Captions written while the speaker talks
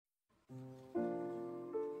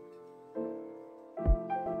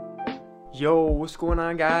Yo, what's going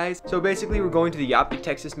on, guys? So basically, we're going to the OpTic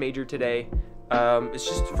Texas major today. It's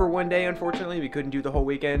just for one day, unfortunately. We couldn't do the whole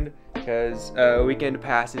weekend because weekend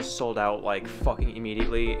passes sold out like fucking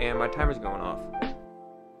immediately, and my timer's going off.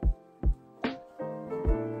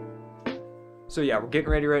 So yeah, we're getting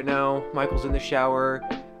ready right now. Michael's in the shower.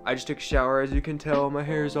 I just took a shower, as you can tell. My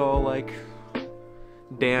hair's all like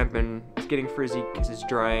damp and it's getting frizzy because it's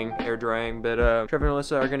drying, air drying. But Trevor and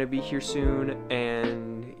Alyssa are gonna be here soon, and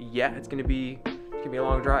yeah, it's gonna be a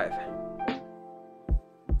long drive.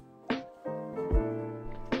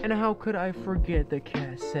 And how could I forget the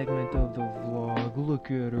cat segment of the vlog?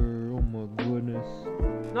 Look at her, oh my goodness.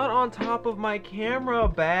 Not on top of my camera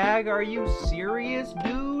bag, are you serious,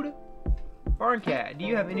 dude? Barn cat, do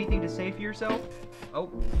you have anything to say for yourself?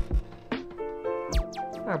 Oh.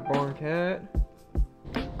 Hi, barn cat.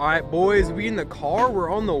 Alright, boys, we in the car,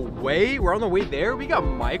 we're on the way there. We got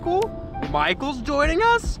Michael. Michael's joining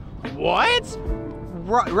us? What?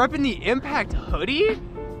 Repping the Impact hoodie?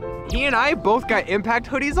 He and I both got Impact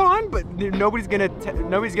hoodies on, but nobody's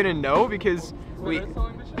gonna know because we.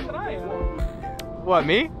 What,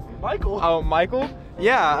 me? Michael. Oh, Michael.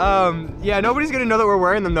 Yeah. Yeah. Nobody's gonna know that we're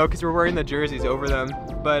wearing them though, because we're wearing the jerseys over them.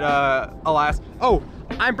 But alas. Oh,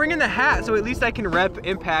 I'm bringing the hat, so at least I can rep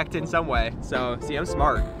Impact in some way. So see, I'm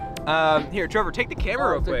smart. Here, Trevor, take the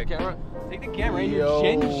camera real quick. Take the camera in your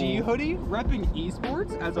Gen G hoodie, repping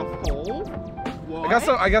esports as a whole. What?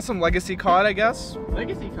 I got some Legacy COD, I guess.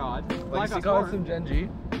 Legacy COD. Legacy COD, some Gen G.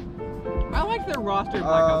 I like their roster in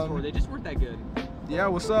Black Ops 4. They just weren't that good. Yeah,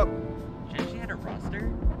 what's up? Gen G had a roster?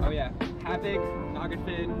 Oh yeah. Havoc,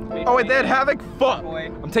 Noggetfin. Oh wait, they had Havoc? Fuck! Boy.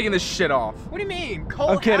 I'm taking this shit off. What do you mean?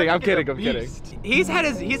 I'm kidding, I'm kidding. He's had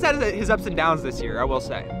his ups and downs this year, I will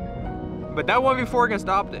say. But that 1v4 against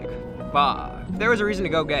OpTic, bah, there was a reason to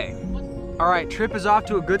go gay. Alright, trip is off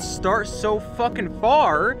to a good start so fucking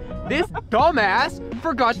far. This dumbass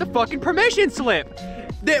forgot the fucking permission slip.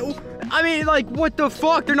 I mean, like, what the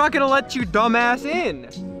fuck? They're not gonna let you dumbass in.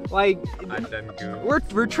 Like,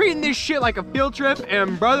 we're treating this shit like a field trip,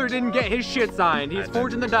 and brother didn't get his shit signed. He's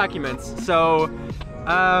forging the documents. So,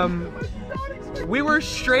 we were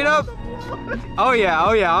straight up. Oh yeah,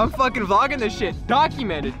 I'm fucking vlogging this shit.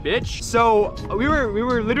 Documented, bitch. So we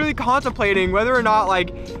were literally contemplating whether or not,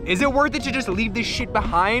 like, is it worth it to just leave this shit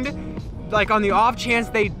behind? Like, on the off chance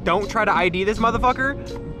they don't try to ID this motherfucker?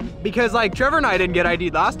 Because, like, Trevor and I didn't get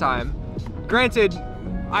ID'd last time. Granted,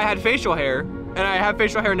 I had facial hair, and I have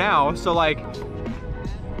facial hair now, so like,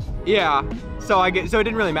 yeah. So it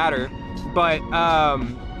didn't really matter. But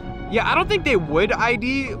yeah, I don't think they would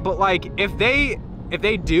ID, but like, if the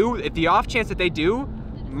off chance that they do,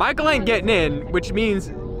 Michael ain't getting in, which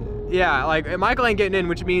means, yeah, like, Michael ain't getting in,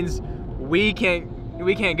 which means we can't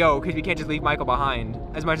go, because we can't just leave Michael behind,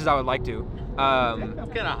 as much as I would like to.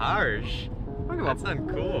 That's kind of harsh. That's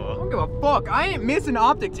uncool. I don't give a fuck. I ain't missing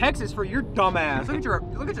OpTic Texas for your dumb ass.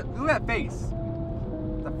 Look at that face.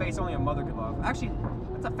 That's a face only a mother could love. Actually,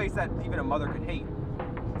 that's a face that even a mother could hate.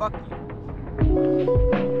 Fuck you.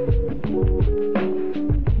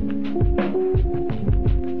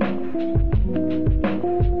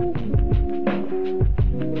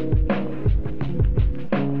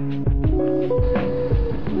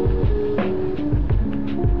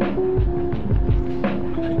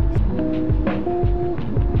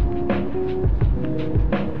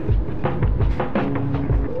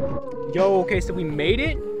 Yo, okay, so we made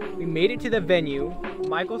it. We made it to the venue.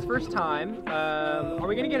 Michael's first time. Are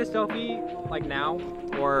we gonna get a selfie like now,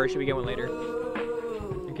 or should we get one later?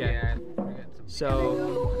 Okay. Yeah,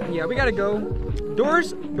 so yeah, we gotta go.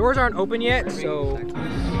 Doors aren't open yet, so.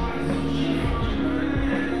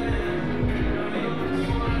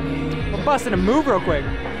 We're busting a move real quick.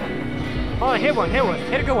 Oh, hit one.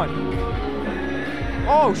 Hit a good one.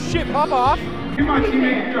 Oh shit, pop off. You're my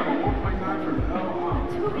teammate.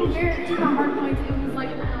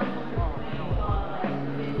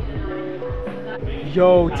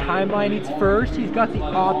 Yo, Timeline eats first. He's got the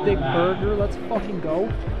OpTic burger. Let's fucking go.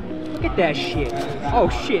 Look at that shit. Oh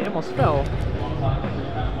shit, it almost fell.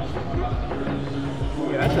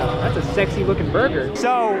 Yeah, that's a sexy looking burger.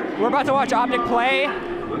 So, we're about to watch OpTic play.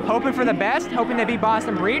 Hoping for the best. Hoping they beat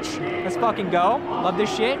Boston Breach. Let's fucking go. Love this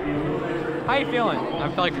shit. How you feeling?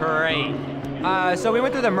 I'm feeling great. So we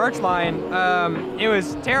went through the merch line. It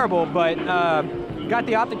was terrible, but got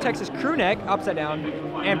the OpTic Texas crew neck, upside down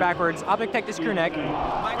and backwards. OpTic Texas crew neck.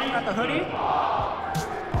 Michael got the hoodie.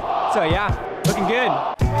 So yeah, looking good.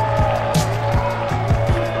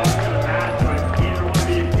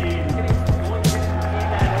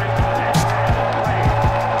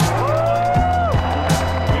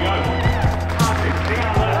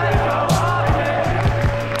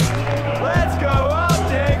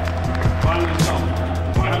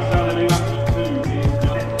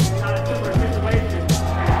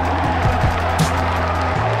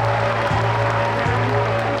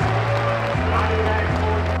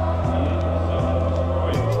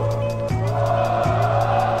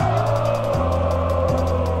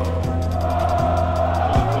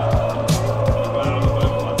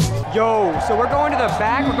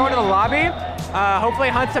 back. We're going to the lobby. Hopefully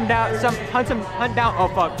hunt down some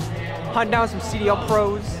CDL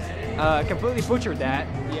pros. Completely butchered that.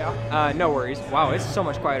 Yeah. No worries. Wow, it's so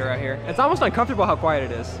much quieter out here. It's almost uncomfortable how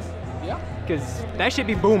quiet it is. Yeah. Because that should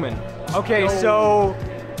be booming. Okay, so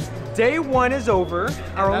day 1 is over.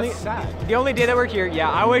 That's sad. The only day that we're here. Yeah,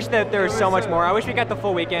 I wish that there was so much more. I wish we got the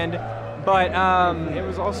full weekend. But it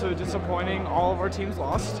was also disappointing. All of our teams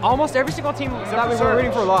lost. almost every single team that we for were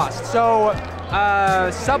rooting for Surge. lost. So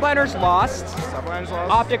Subliners lost. Subliners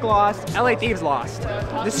lost. OpTic lost. LA Thieves lost.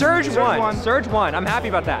 The Surge won. Surge won. I'm happy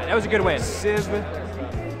about that. That was a good win. Sib,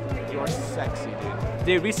 you're sexy, dude.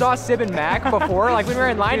 Dude, we saw Sib and Mac before, like when we were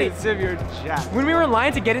in line. Dude, Sib, you're jacked. When we were in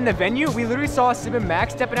line to get in the venue, we literally saw Sib and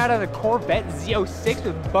Mac stepping out of the Corvette Z06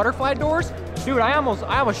 with butterfly doors. Dude, I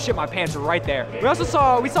almost shit my pants right there. We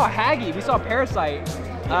saw Haggy, we saw Parasite,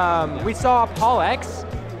 we saw Paul X.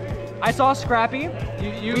 I saw Scrappy.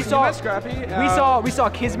 You saw Scrappy. We saw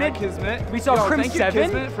Kismet. We saw Crim thank 7. You,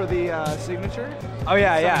 Kismet, for the signature. Oh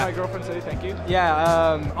yeah, So yeah. My girlfriend said thank you.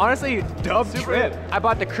 Yeah, honestly, dub Super trip. lit. I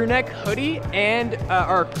bought the crewneck hoodie and,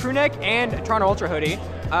 or crewneck and Toronto Ultra hoodie.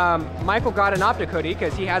 Michael got an OpTic hoodie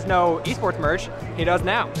because he has no esports merch. He does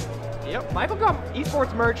now. Yep. Michael got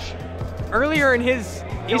esports merch earlier in his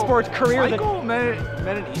esports career. Michael met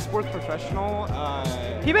an esports professional.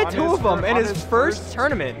 He met on 2 of them in his first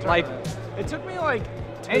tournament. Like, it took me like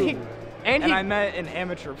 2. and I met an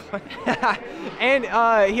amateur player. and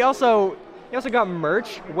he also got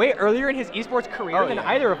merch way earlier in his esports career than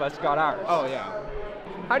either of us got ours. Oh yeah.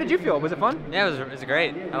 How did you feel? Was it fun? Yeah, it was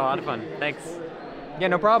great. Had a lot of fun. Thanks. Yeah,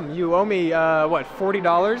 no problem. You owe me what, $40,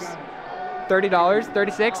 $30,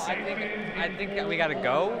 36? I think we gotta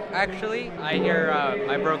go. Actually, I hear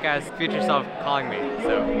my broke ass future self calling me.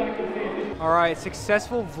 So. All right,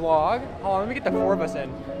 successful vlog. Hold on, let me get the 4 of us in.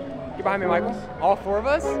 Get behind me, Michael. All 4 of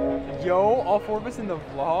us? Yo, all 4 of us in the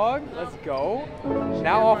vlog. Let's go.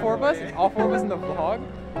 Now all 4 of us? All 4 of us in the vlog?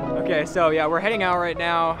 Okay, so yeah, we're heading out right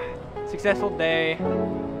now. Successful day.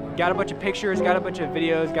 Got a bunch of pictures, got a bunch of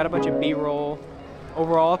videos, got a bunch of B-roll.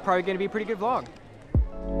 Overall, probably gonna be a pretty good vlog.